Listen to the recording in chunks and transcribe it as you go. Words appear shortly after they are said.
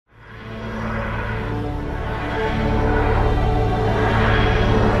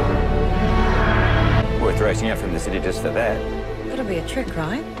chasing out from the city just for that. That'll be a trick,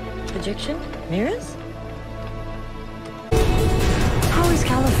 right? Projection? Mirrors? How is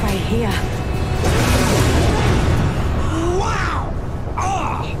Gallifrey here? Wow!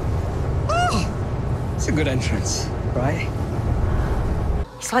 Oh! It's a good entrance, right?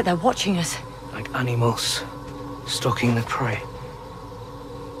 It's like they're watching us. Like animals stalking the prey.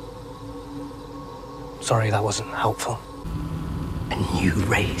 Sorry, that wasn't helpful. A new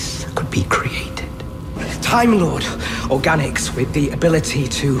race could be created. Time Lord organics with the ability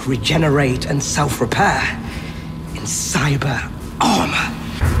to regenerate and self-repair in cyber armor.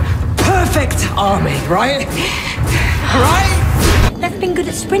 Perfect army, right? Right? They've been good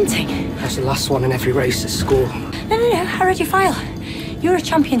at sprinting. I was the last one in every race at school. No, I read your file. You're a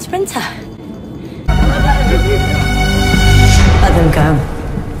champion sprinter. Let them go.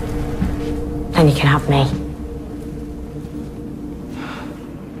 Then you can have me.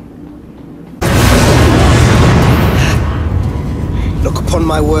 Look upon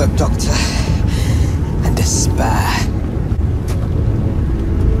my work, Doctor, and despair.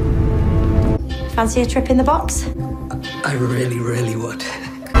 Fancy a trip in the box? I really, really would.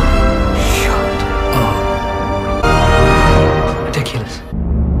 Shut up. Ridiculous.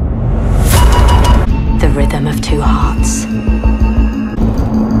 The rhythm of two hearts.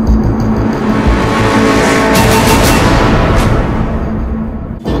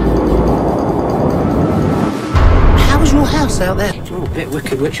 How's your house out there? Oh, a bit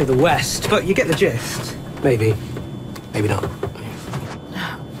Wicked Witch of the West, but you get the gist. Maybe. Maybe not.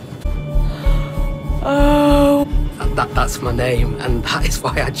 Oh. That's my name, and that is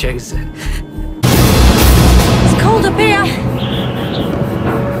why I chose it. It's cold up here.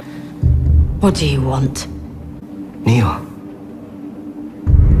 What do you want? Neo.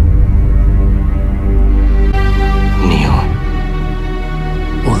 Neo.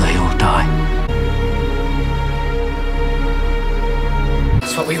 Or they all die.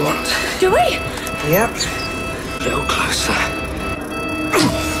 That's what we want. Do we? Yep. A little closer.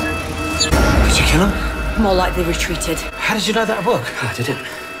 Did you kill him? More likely retreated. How did you know that book? I didn't.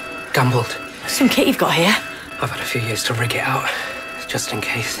 Gambled. Some kit you've got here. I've had a few years to rig it out, just in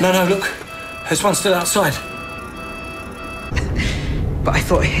case. No, look. There's one still outside. But I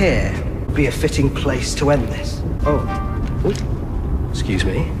thought here would be a fitting place to end this. Oh. Ooh. Excuse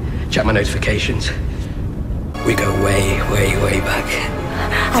me. Check my notifications. We go way, way, way back.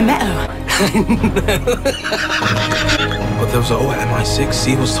 I met her. But there was an old MI6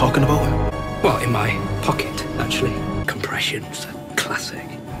 he was talking about. Well, in my pocket, actually. Compressions. Classic.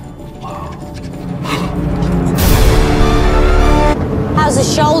 Wow. How's the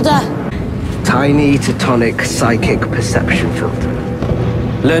shoulder? Tiny Teutonic psychic perception filter.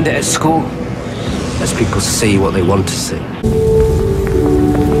 Learned it at school. Lets people see what they want to see.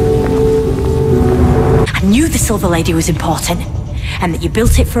 I knew the Silver Lady was important, and that you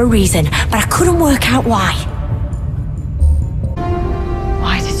built it for a reason, but I couldn't work out why.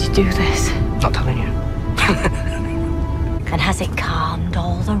 Why did you do this? Not telling you. And has it calmed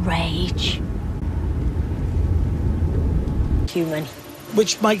all the rage? Human.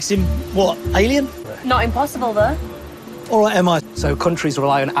 Which makes him, what, alien? Not impossible, though. All right, MI. So countries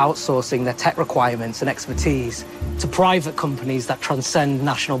rely on outsourcing their tech requirements and expertise to private companies that transcend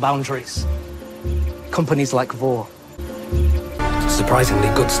national boundaries. Companies like Vore. Surprisingly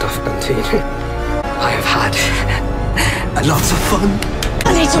good stuff, Benteen. I have had a lot of fun.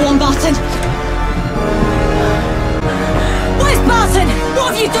 I need to warn Barton. Where's Barton?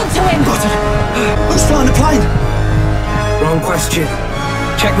 What have you done to him? Barton, who's flying the plane? Wrong question.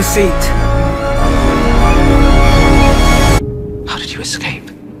 Check the seat. How did you escape?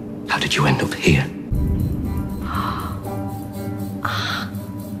 How did you end up here?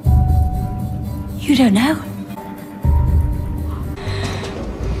 You don't know?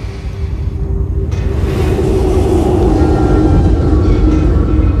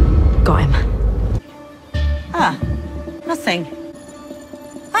 Got him. Ah, nothing.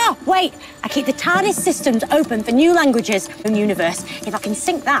 Ah, wait! I keep the TARDIS systems open for new languages and universe. If I can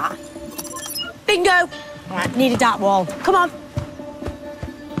sync that... Bingo! All right, need a dark wall. Come on.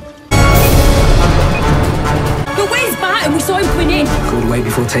 But where's Barton? We saw him coming in. Called away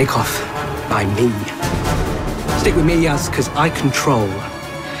before takeoff. By me. Stick with me, Yaz, because I control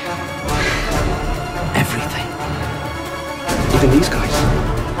everything. Even these guys.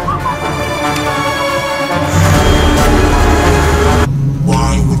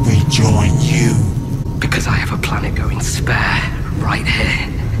 Why would they join you? Because I have a planet going spare right here.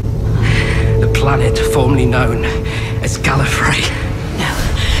 The planet formerly known as Gallifrey. No,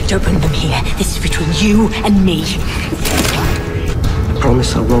 don't bring them here. This is between you and me. I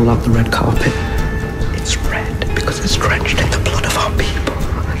promise I'll roll out the red carpet. It's red. is drenched in the blood of our people.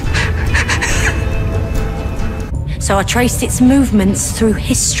 So I traced its movements through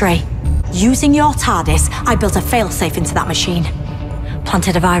history. Using your TARDIS, I built a failsafe into that machine.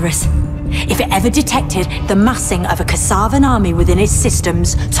 Planted a virus. If it ever detected the massing of a Kassavan army within its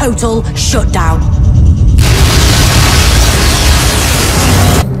systems, total shutdown.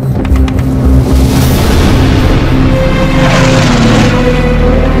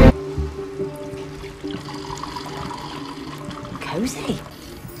 Cozy.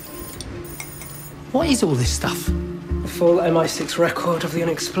 What is all this stuff? The full MI6 record of the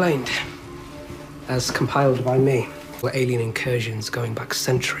unexplained, as compiled by me. Were alien incursions going back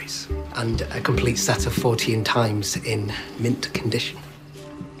centuries, and a complete set of 14 times in mint condition.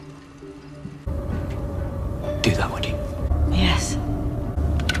 Do that, would you? Yes.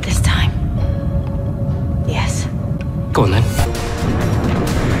 This time. Yes. Go on then.